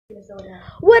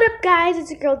What up, guys?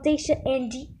 It's your girl Daisha and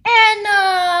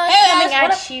Deanna coming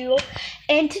at you.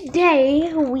 And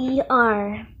today we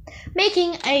are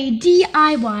making a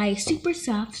DIY super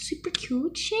soft, super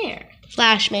cute chair.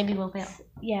 Slash maybe we'll fail.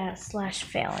 Yeah, slash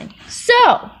failing.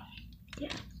 So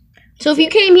if you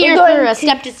came here for a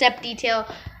step-to-step detail,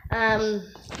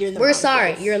 we're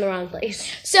sorry. You're in the wrong place.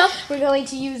 So we're going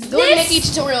to use Go to Mickey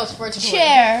Tutorials for a tutorial.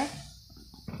 chair,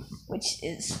 which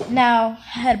is now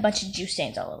had a bunch of juice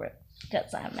stains all over it.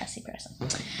 That's not a messy person.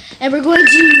 And we're going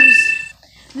to use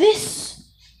this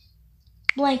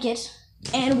blanket,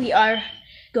 and we are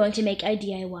going to make a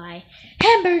DIY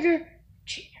hamburger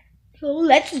chair. So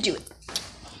let's do it.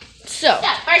 So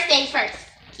yeah, first things first.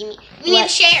 We need a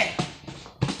chair.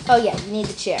 Oh yeah, you need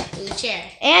the chair.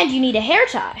 And you need a hair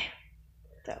tie.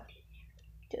 So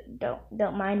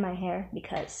don't mind my hair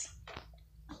because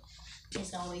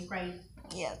it's always right.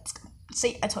 Yeah.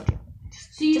 See, I told you.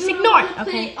 So you just ignore it,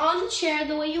 put it on the chair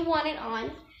the way you want it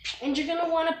on, and you're gonna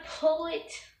want to pull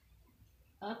it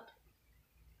up.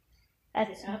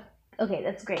 That's up. Okay,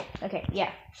 that's great. Okay,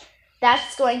 yeah.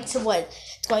 That's going to what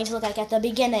it's going to look like at the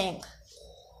beginning.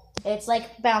 It's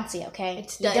like bouncy, okay?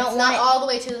 It's not all the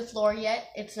way to the floor yet.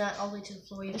 It's not all the way to the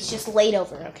floor yet. It's just laid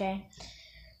over, okay?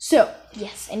 So,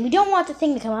 yes, and we don't want the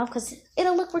thing to come off because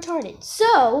it'll look retarded.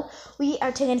 So, we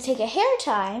are going to take a hair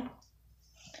tie,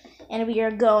 and we are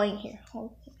going here.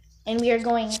 And we are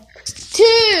going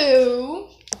to...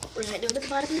 We're going to do it at the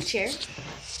bottom of the chair.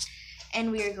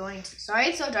 And we are going to... Sorry,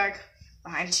 it's so dark.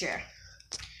 Behind the chair.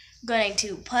 I'm going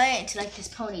to put it into like this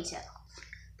ponytail.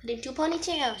 Put it into a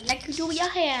ponytail, like you do with your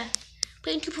hair.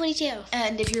 Put it into a ponytail.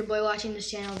 And if you're a boy watching this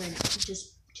channel, then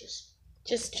just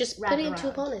put it into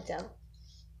a ponytail.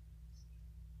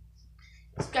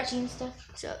 Scratching and stuff.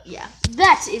 So yeah,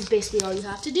 that is basically all you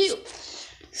have to do.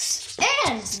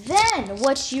 And then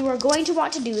what you are going to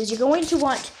want to do is you're going to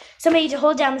want somebody to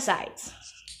hold down the sides.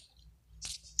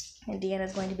 And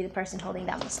Deanna's going to be the person holding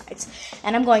down the sides.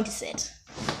 And I'm going to sit.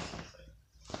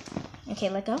 Okay,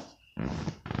 let go.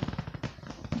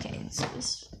 Okay, so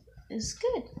this is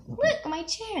good. Look, my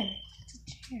chair. It's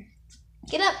a chair.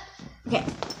 Get up. Okay.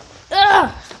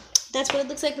 Ugh! That's what it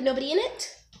looks like with nobody in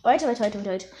it. Wait.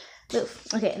 Move.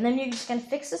 Okay, and then you're just going to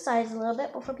fix the sides a little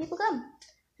bit before people come.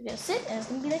 You're going to sit, and it's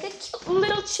going to be like a cute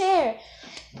little chair.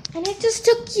 And it just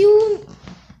took you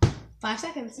 5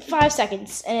 seconds. 5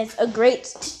 seconds. And it's a great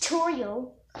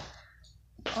tutorial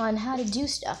on how to do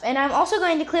stuff. And I'm also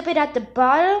going to clip it at the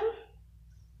bottom.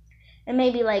 And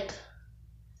maybe like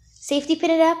safety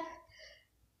pin it up.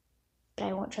 But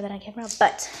I won't show that on camera.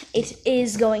 But it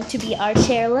is going to be our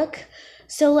chair look.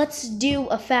 So let's do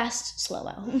a fast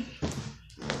slow-mo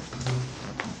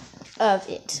of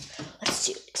it. Let's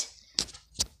do it.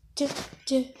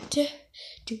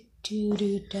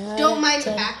 Don't mind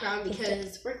the background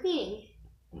because we're cleaning.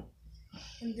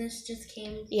 And this just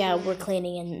came. Yeah, we're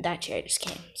cleaning and that chair just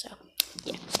came. So,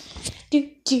 yeah.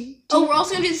 Oh, we're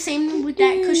also going to do the same with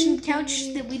that cushioned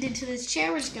couch that we did to this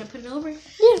chair. We're just going to put it over.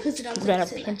 Yeah. Put it on the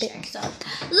chair. So,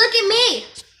 look at me.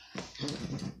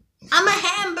 I'm a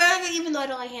hamburger, even though I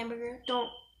don't like hamburger. Don't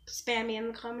spam me in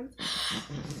the comments.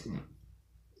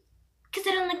 Because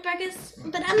I don't like burgers.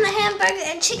 But I'm the hamburger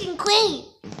and chicken queen.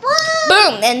 Woo!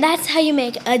 Boom! And that's how you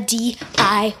make a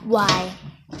DIY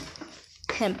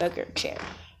hamburger chair.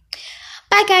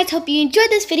 Bye guys, hope you enjoyed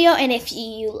this video, and if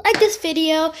you like this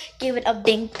video, give it a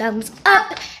big thumbs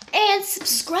up and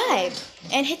subscribe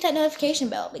and hit that notification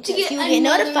bell because you get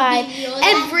notified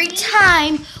every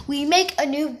time we make a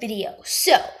new video.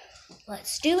 So,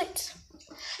 let's do it.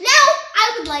 Now,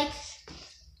 I would like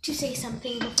to say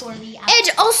something before the outro.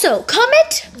 And also,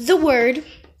 comment the word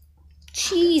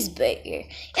cheeseburger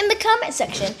in the comment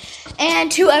section,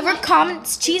 and whoever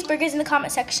comments cheeseburgers in the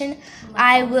comment section,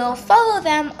 I will follow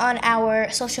them on our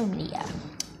social media.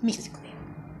 Musically.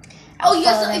 Oh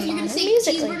yes, so if you're gonna say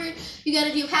cheeseburger, you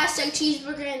gotta do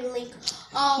 #cheeseburger and link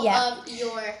all of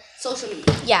your social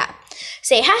media. Yeah,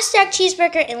 say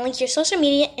 #cheeseburger and link your social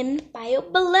media in the bio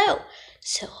below.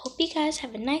 So hope you guys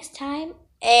have a nice time,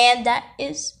 and that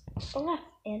is a wrap,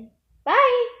 and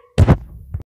bye.